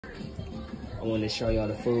I wanted to show y'all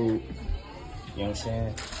the food. You know what I'm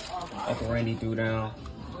saying? Uncle Randy threw down.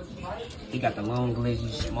 He got the long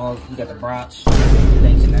glizzies, small. He got the brats,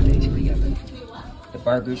 things of that nature. He got the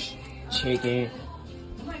burgers, chicken.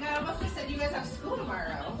 Oh my God, I must have said you guys have school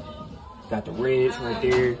tomorrow. Got the ribs right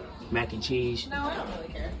there, mac and cheese. No, I don't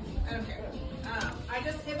really care. I don't care. I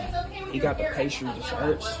just, if it's okay with He got the pastry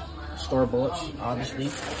desserts, store-bought,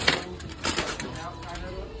 obviously.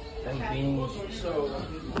 Baked beans,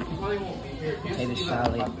 potato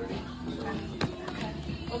salad.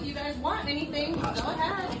 Well, if you guys want anything, go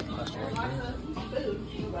ahead. Pasta right Lots there. of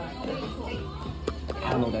food. I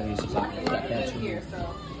don't know what that is exactly. Got that too. Here, so.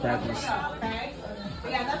 Crackers, Okay.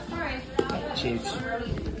 Yeah, that's fine. chips,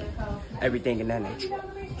 everything in that nature.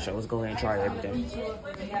 So let's go ahead and try everything.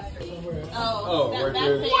 Oh, right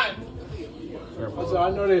there. So I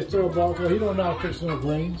know they store bought, but he don't know how to fix no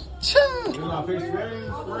greens. Choo! You know how to fix greens?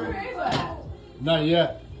 Not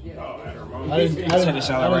yet. Potato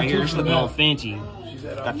salad right here. It's looking all fancy.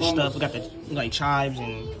 Got the stuff. We got the like chives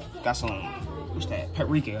and got some. What's that?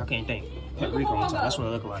 Paprika. I can't think. Paprika on top. That's what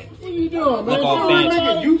it look like. What are you doing, man? Look all You fancy.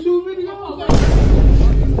 making YouTube videos?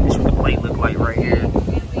 That's what the plate look like right here.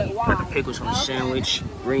 Got the pickles on the sandwich,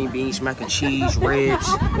 green beans, mac and cheese, ribs,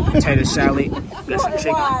 potato salad. Got some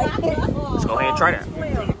chicken. Let's go ahead and try that.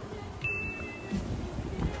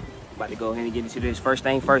 About to go ahead and get into this. First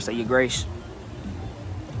thing first, say your grace.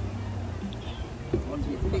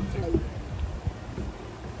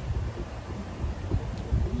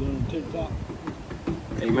 On TikTok.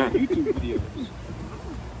 Amen. YouTube videos.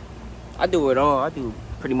 I do it all. I do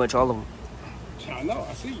pretty much all of them. I know,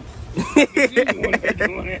 I see you. You do gotta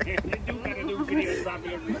do videos about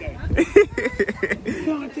me every day.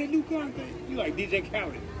 New content. You like DJ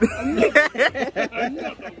Khaled.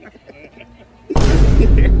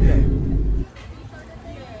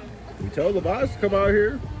 We told the boss to come out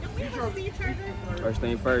here. First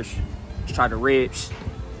thing first, let's try the ribs.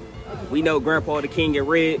 We know Grandpa the king of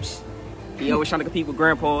ribs. He always trying to compete with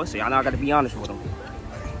Grandpa, so y'all know I gotta be honest with him.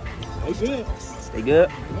 They good. They good?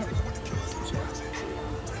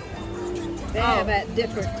 They have a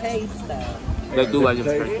different taste, though. They do like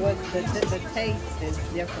different. The taste is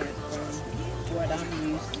different from what I'm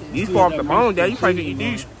used to. These fall off the bone, Dad. You probably can eat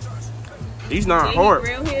these. These not hard.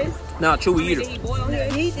 Grill his? Nah, chewy eater. Did he boil No,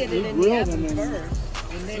 his? he did it in the oven first,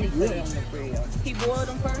 and then he put it on the grill. He boiled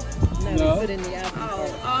them first? No, he put it in the oven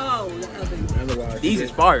first. Oh, the oven. Otherwise, These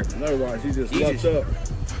is fire. otherwise, he just These lucked is- up.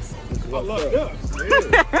 Lucked up.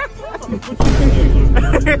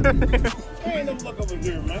 Ain't no luck over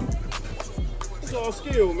here, man. It's all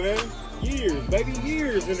skill, man. Years, baby,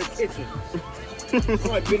 years in the kitchen. It's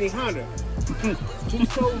like Benny Honda. 2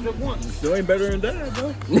 souls at once. Still ain't better than that,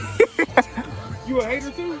 bro. You a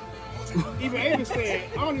hater too? Even Ava said,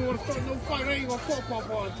 I don't even want to start no fight. I ain't gonna call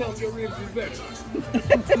Papa and tell him your ribs is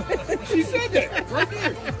better. She said that right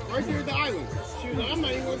there at the island. She was like, I'm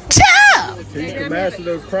not even gonna. He can master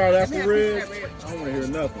those crowd apple ribs. I don't want to hear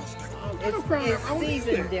nothing. It's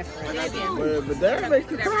seasoned different. But that makes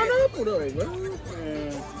the crown apple though, man.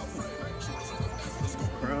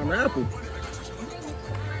 Crown apple.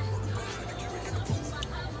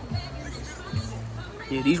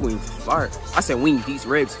 Yeah, these wings is fire. I said wings, these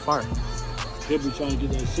ribs is fire. He'll be trying to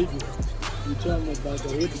get that secret. You tell me about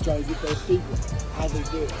that. He'll be trying to get that secret. How they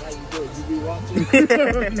do it? How you do it? You be watching?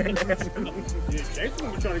 Yeah, Jason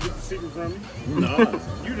will be trying to get the secret from me. Nah.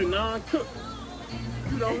 You the non-cook.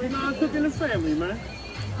 You the only non-cook in the family, man.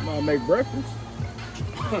 I'm gonna make breakfast.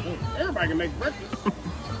 Everybody can make breakfast.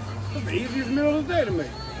 It's the easiest meal of the day to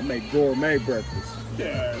make. I make gourmet breakfast.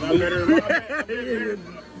 Yeah, not better than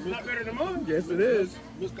not better than mine. Yes, it is.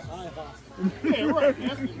 Mr. IHOP. Yeah, right.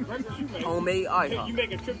 That's the breakfast you make. Homemade IHOP. You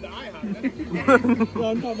make a trip to IHOP. No,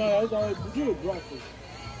 I'm talking about that's all you do breakfast.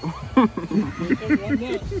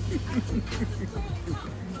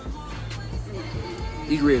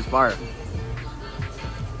 These ribs fire.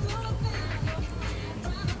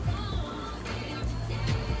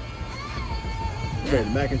 Yeah, the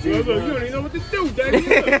mac and cheese. You don't even know what to do, Daddy.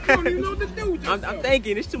 You don't even know what to do. I'm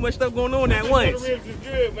thinking, there's too much stuff going on at once. The ribs is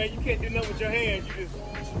good, man. You can't do nothing with your hands. You just.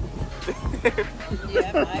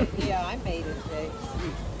 I made it today.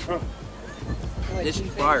 This is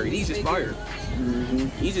fire. These is fire.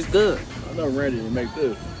 These is good. I know Randy to make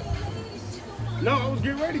this. No, I was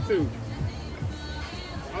getting ready to.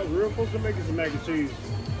 I was real supposed to make some mac and cheese.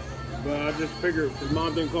 But I just figured his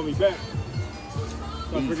mom didn't call me back.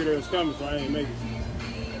 So I figured it was coming, so I ain't make it.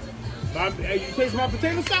 Hey, you taste my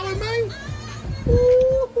potato salad, man?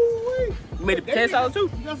 Ooh-wee. You made a potato salad too?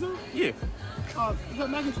 You got some? Yeah. Is that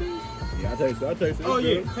mac and cheese? Yeah, I taste it. Oh,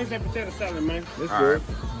 yeah. Taste that potato salad, man. It's All good.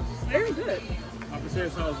 right. Very good. My potato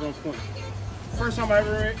salad's on point. First time I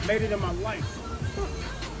ever made it in my life.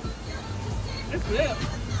 It's good.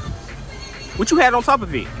 What you had on top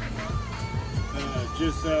of it?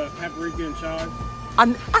 Just paprika and chives.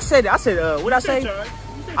 I said what I say? Chives.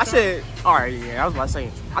 I said, all right, yeah, I was about to say,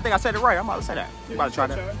 I think I said it right. I'm about to say that. I'm about to try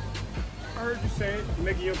that. I heard you say it. You're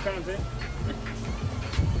making your content.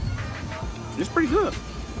 It's pretty good.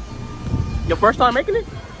 Your first time making it?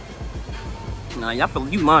 Nah, y'all feel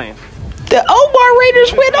you lying. The O-bar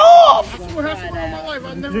Raiders went off. I swear all my life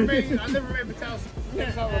I never made poutine.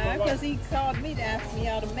 Because he called me to ask me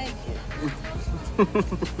how to make it.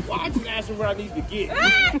 Well, I just asked him what I need to get.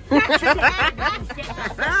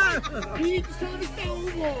 He needs to turn the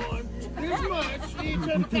stove on this much. He needs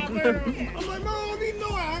to turn the top burner. I'm like, no, I don't need to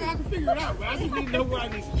know. I can figure it out, but I just need to know what I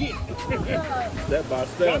need to get. Step by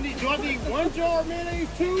step. Do I need 1 jar of mayonnaise,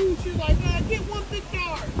 2? She's like, nah, get 1 big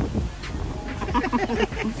jar.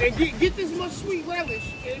 And get this much sweet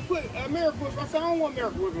relish and put Miracle Whip. I said, I don't want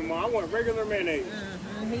Miracle Whip anymore. I want regular mayonnaise.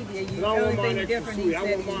 He did. I don't want mine extra sweet. I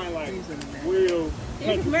want mine like real.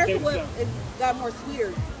 Yeah, Miracle Whip got more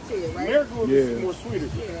sweeter to it, right? Miracle Whip is more sweeter.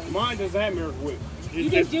 Yeah. Mine doesn't have Miracle Whip. You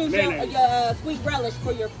just use your sweet relish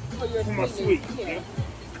for my sweet. Yeah.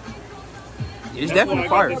 It's definitely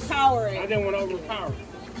fire. I didn't want to overpower it.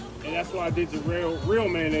 And that's why I did the real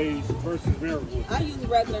mayonnaise versus Miracle Whip. I use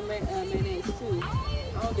regular mayonnaise too. I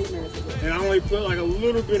don't do Miracle Whip. And I only put like a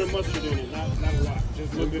little bit of mustard in it, not a lot,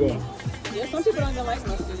 just a little bit of mustard. Yeah, some people don't even like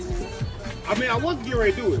mustard in there. I mean, I wasn't getting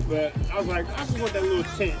ready to do it, but I was like, I just want that little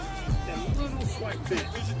tint, that little slight tint.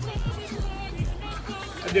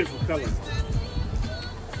 I did it for color.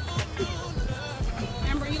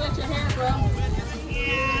 Amber, you let your hair grow?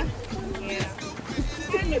 Yeah.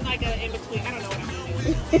 I'm in like in between. I don't know what I'm doing.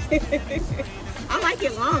 I like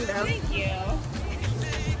it long though. Thank you.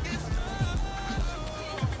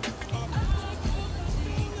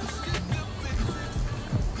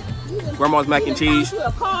 Grandma's mac and cheese.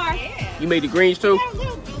 Yeah. You made the greens too?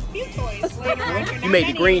 Few toys later on. You made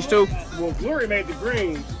the greens too? Well, Glory made the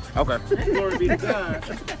greens. Okay. Glory be the God.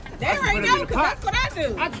 They already know because that's what I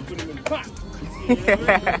do. I just put them in the pot. They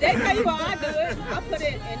tell you what I do it. I put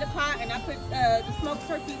it in the pot and I put the smoked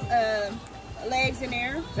turkey legs in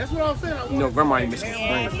there. That's what I was saying. You know, Grandma ain't missing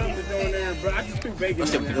greens. greens. Something to go in there, but I just threw bacon.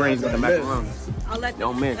 Let's stick the greens with the macaroni. I'll let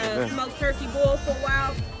Don't the mention that. smoked turkey boil for a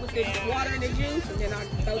while with the water and the juice, and then I'll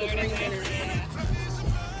throw the greens in there.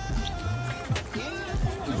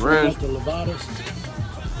 Greens. The Levadas.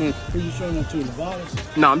 Who you showing them to?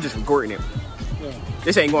 Levadas? No, I'm just recording it. Yeah.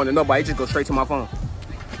 This ain't going to nobody. It just goes straight to my phone.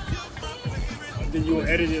 Then you will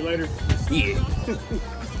edit it later. Yeah.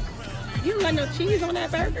 You don't got no cheese on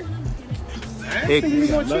that burger? Pickles.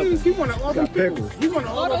 He want cheese. He wanted all those pickles. He wanted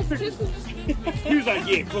All those pickles? He was like,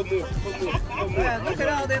 yeah, put more. Wow, look at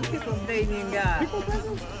all them pickles Damien got.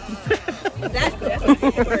 That's good.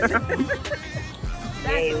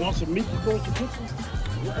 Hey, you want some meat to go with your pickles?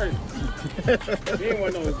 Right. He ain't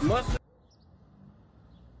want no mustard.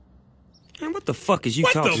 Man, what the fuck is you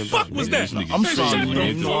talking about? What the fuck was that? I'm sorry,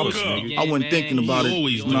 man. You know, I wasn't thinking about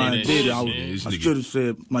it when I did it. I should have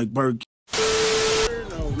said like burger.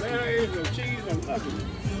 No mayonnaise, no cheese, no nothing.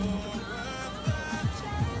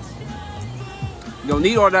 You don't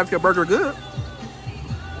need all that if your burger good.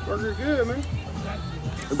 Burger good, man.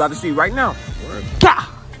 We're about to see right now. Ka!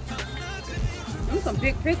 These some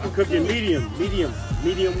big pickles. I'm cooking medium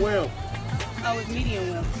well. Oh, it's medium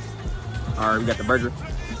well. All right, we got the burger.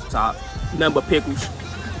 Top. Nothing but pickles.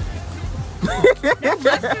 No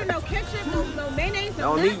mustard, no ketchup, no mayonnaise,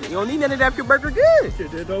 no You don't need none of that if your burger good.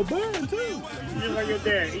 There's no bun, too. Just like your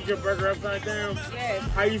dad. Eat your burger upside down. Yes.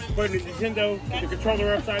 I used to put the Nintendo, the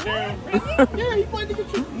controller upside down. Yeah, he played the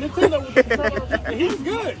Nintendo with the controller upside down. He was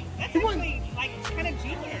good. That's actually like kind of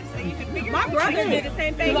genius. So you could figure My out brother did the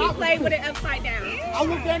same thing. He played with it upside down. I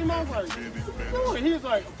looked at him, I was like, what you doing? He was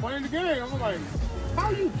like, playing the game. I was like, how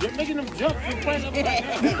are you making them jump and playing upside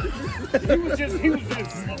down? he was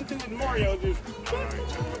just something with Mario, just. I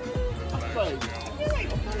was like,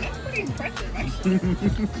 that's pretty impressive, actually.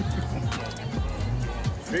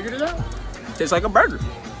 figured it out. Tastes like a burger.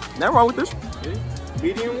 Nothing wrong with this.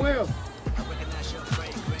 Medium well.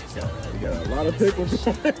 You got a lot of pickles.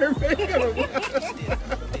 You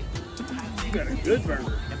got a good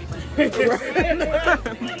burger. Can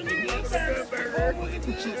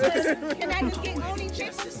I just get only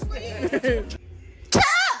pickles, please?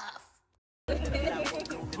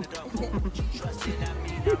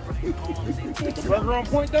 The burger on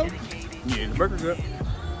point though? Yeah, the burger good.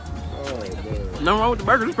 Oh, man. Nothing wrong with the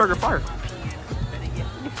burger. This burger fire.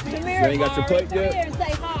 You ain't got your plate yet? Here and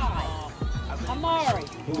say hi. Amari.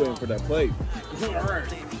 Who waiting for that plate? All right.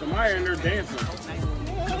 Somebody in there dancing.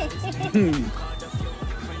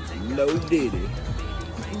 No diddy.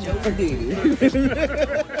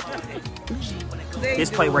 This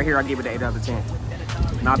plate right here, I give it an 8 out of 10.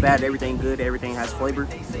 Not bad, everything good, everything has flavor.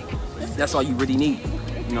 That's all you really need.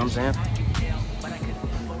 You know what I'm saying?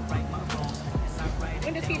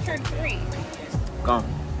 When does he turn 3? Gone.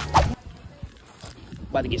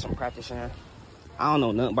 About to get some practice in. I don't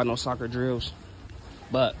know nothing about no soccer drills.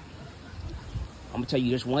 But I'm gonna tell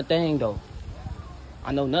you this one thing though.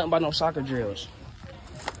 I know nothing about no soccer drills.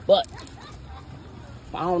 But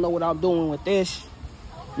I don't know what I'm doing with this.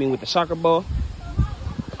 I mean with the soccer ball.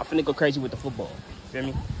 I'm finna go crazy with the football. Feel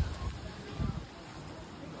me?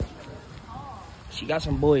 She got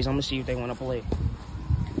some boys. I'm gonna see if they wanna play.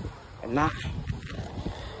 If not,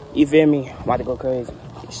 you feel me? I'm about to go crazy.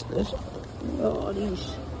 Oh,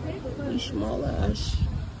 these small ass.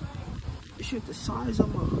 This shit the size of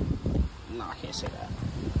my. Nah, I can't say that.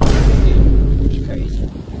 It's crazy.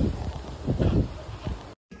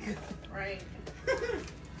 Right.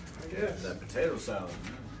 That potato salad.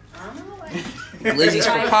 Glizzies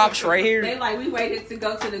for Pops right here. They like we waited to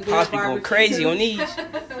go to the good Pops be going crazy on these.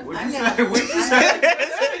 What'd you say? What'd you say?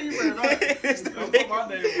 It's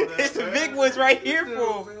the big ones right here for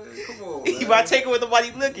him. Come on, You about to take it with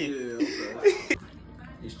nobody looking. Yeah, okay.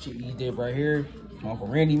 This chicken dip right here, my Uncle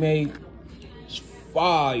Randy made. It's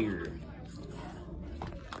fire.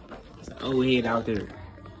 It's an old head out there.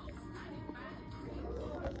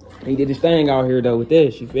 He did his thing out here though with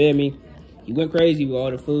this, you feel me? He went crazy with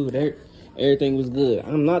all the food. Everything was good.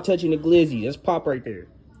 I'm not touching the glizzy. That's Pop right there.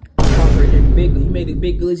 Pop right there. He made the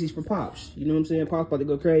big glizzies for Pops. You know what I'm saying? Pop's about to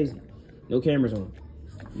go crazy. No cameras on.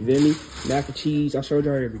 You feel me? Mac and cheese. I showed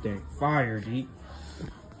y'all everything. Fire, G.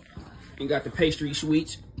 You got the pastry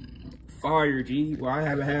sweets. Fire, G. Well, I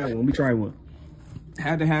haven't had one. Let me try one.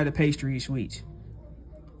 Had to have the pastry sweets.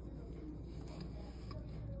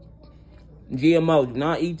 GMO, do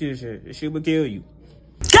not eat this shit. This shit will kill you.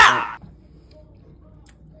 God!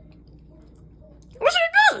 What's it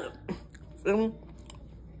good?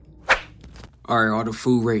 Alright, all the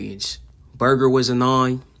food ratings. Burger was a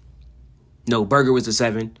 9. No, burger was a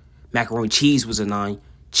 7. Macaroni cheese was a 9.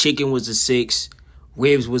 Chicken was a 6.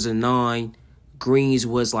 Ribs was a 9. Greens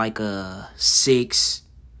was like a 6.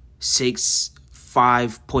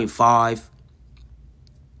 5.5.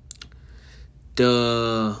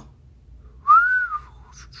 The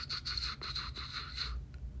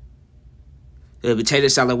potato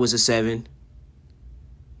salad was a 7.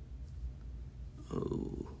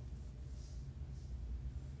 Oh.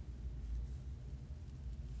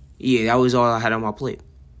 Yeah, that was all I had on my plate.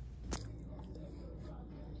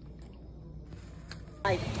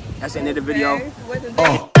 That's the end of the video.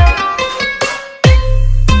 Okay.